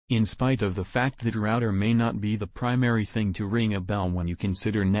In spite of the fact that router may not be the primary thing to ring a bell when you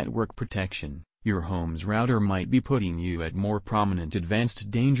consider network protection, your home's router might be putting you at more prominent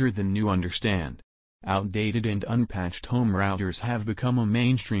advanced danger than you understand. Outdated and unpatched home routers have become a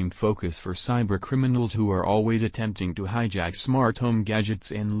mainstream focus for cybercriminals who are always attempting to hijack smart home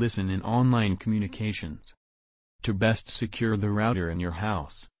gadgets and listen in online communications. To best secure the router in your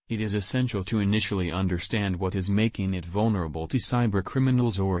house, it is essential to initially understand what is making it vulnerable to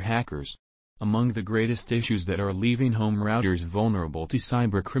cybercriminals or hackers. Among the greatest issues that are leaving home routers vulnerable to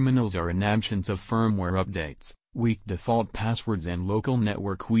cybercriminals are an absence of firmware updates, weak default passwords, and local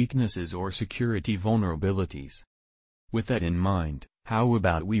network weaknesses or security vulnerabilities. With that in mind, how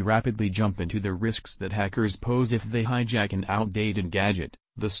about we rapidly jump into the risks that hackers pose if they hijack an outdated gadget,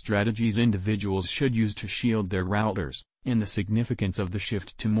 the strategies individuals should use to shield their routers, and the significance of the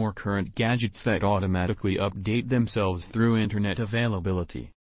shift to more current gadgets that automatically update themselves through internet availability.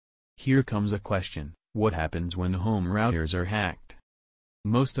 Here comes a question: what happens when home routers are hacked?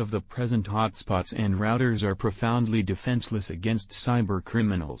 Most of the present hotspots and routers are profoundly defenseless against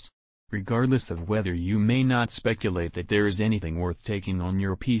cybercriminals. Regardless of whether you may not speculate that there is anything worth taking on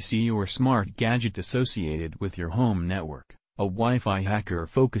your PC or smart gadget associated with your home network, a Wi-Fi hacker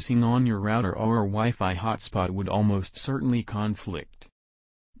focusing on your router or Wi-Fi hotspot would almost certainly conflict.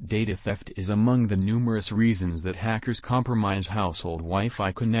 Data theft is among the numerous reasons that hackers compromise household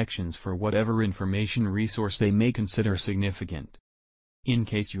Wi-Fi connections for whatever information resource they may consider significant. In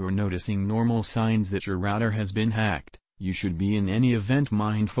case you're noticing normal signs that your router has been hacked, you should be in any event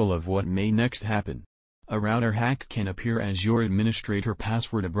mindful of what may next happen. A router hack can appear as your administrator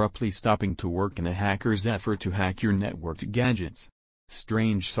password abruptly stopping to work in a hacker's effort to hack your networked gadgets.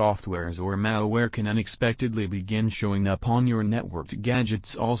 Strange softwares or malware can unexpectedly begin showing up on your networked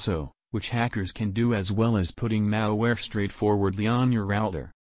gadgets also, which hackers can do as well as putting malware straightforwardly on your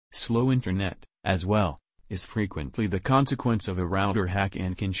router. Slow internet, as well, is frequently the consequence of a router hack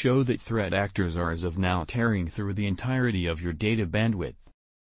and can show that threat actors are as of now tearing through the entirety of your data bandwidth.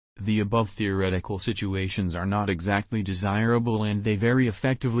 The above theoretical situations are not exactly desirable, and they vary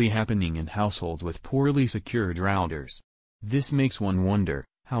effectively happening in households with poorly secured routers. This makes one wonder,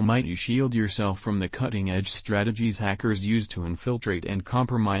 how might you shield yourself from the cutting-edge strategies hackers use to infiltrate and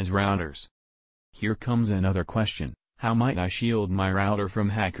compromise routers? Here comes another question: how might I shield my router from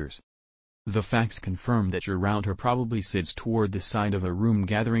hackers? The facts confirm that your router probably sits toward the side of a room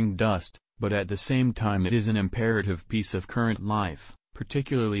gathering dust, but at the same time it is an imperative piece of current life,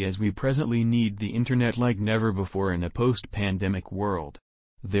 particularly as we presently need the internet like never before in a post-pandemic world.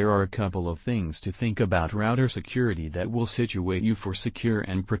 There are a couple of things to think about router security that will situate you for secure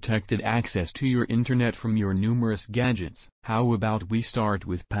and protected access to your internet from your numerous gadgets. How about we start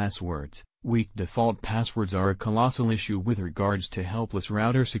with passwords? Weak default passwords are a colossal issue with regards to helpless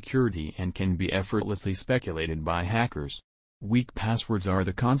router security and can be effortlessly speculated by hackers. Weak passwords are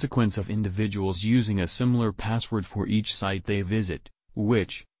the consequence of individuals using a similar password for each site they visit,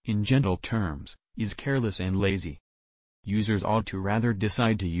 which, in gentle terms, is careless and lazy. Users ought to rather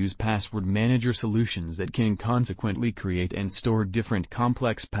decide to use password manager solutions that can consequently create and store different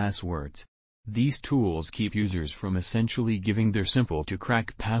complex passwords. These tools keep users from essentially giving their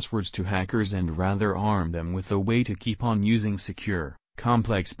simple-to-crack passwords to hackers and rather arm them with a way to keep on using secure,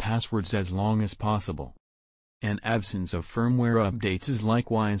 complex passwords as long as possible. An absence of firmware updates is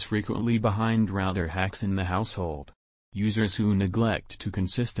likewise frequently behind router hacks in the household. Users who neglect to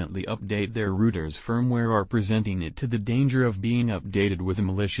consistently update their router's firmware are presenting it to the danger of being updated with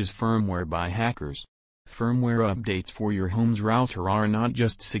malicious firmware by hackers. Firmware updates for your home's router are not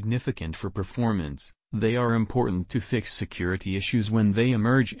just significant for performance, they are important to fix security issues when they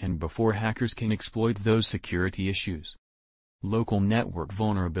emerge and before hackers can exploit those security issues. Local network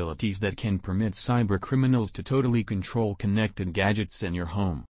vulnerabilities that can permit cybercriminals to totally control connected gadgets in your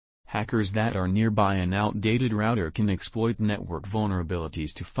home. Hackers that are nearby an outdated router can exploit network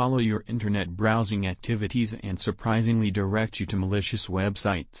vulnerabilities to follow your internet browsing activities and surprisingly direct you to malicious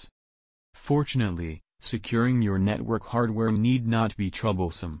websites. Fortunately, securing your network hardware need not be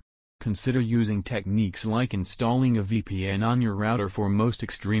troublesome. Consider using techniques like installing a VPN on your router for most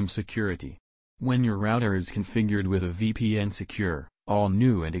extreme security. When your router is configured with a VPN secure, all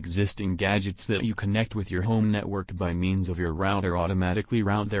new and existing gadgets that you connect with your home network by means of your router automatically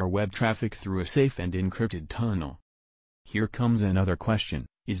route their web traffic through a safe and encrypted tunnel. Here comes another question: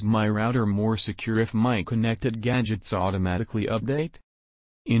 is my router more secure if my connected gadgets automatically update?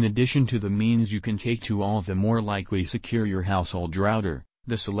 In addition to the means you can take to all the more likely secure your household router,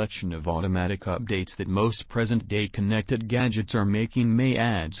 the selection of automatic updates that most present-day connected gadgets are making may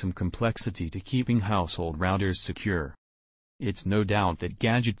add some complexity to keeping household routers secure. It's no doubt that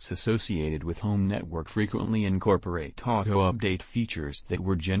gadgets associated with home network frequently incorporate auto-update features that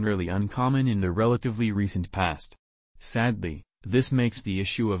were generally uncommon in the relatively recent past. Sadly, this makes the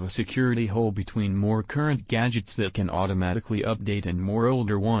issue of a security hole between more current gadgets that can automatically update and more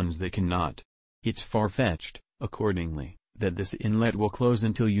older ones that cannot. It's far-fetched, accordingly, that this inlet will close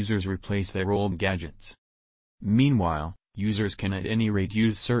until users replace their old gadgets. Meanwhile, users can at any rate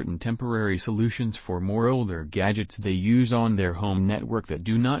use certain temporary solutions for more older gadgets they use on their home network that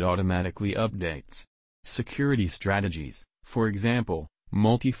do not automatically update. Security strategies, for example,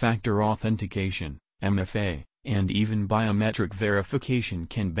 multi-factor authentication, MFA, and even biometric verification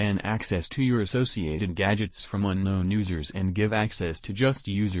can ban access to your associated gadgets from unknown users and give access to just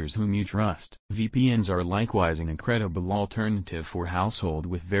users whom you trust. VPNs are likewise an incredible alternative for households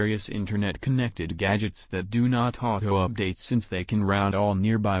with various internet-connected gadgets that do not auto-update, since they can route all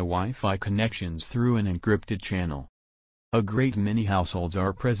nearby Wi-Fi connections through an encrypted channel. A great many households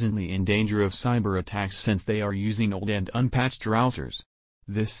are presently in danger of cyber attacks since they are using old and unpatched routers.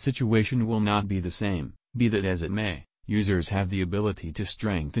 This situation will not be the same. Be that as it may, users have the ability to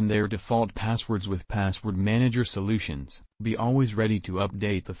strengthen their default passwords with password manager solutions, be always ready to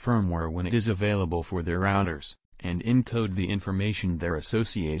update the firmware when it is available for their routers, and encode the information their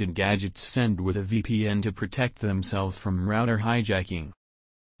associated gadgets send with a VPN to protect themselves from router hijacking.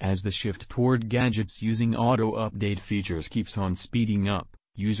 As the shift toward gadgets using auto-update features keeps on speeding up,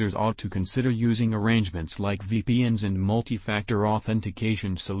 users ought to consider using arrangements like VPNs and multi-factor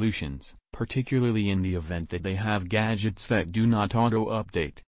authentication solutions, particularly in the event that they have gadgets that do not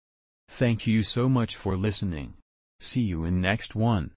auto-update. Thank you so much for listening. See you in next one.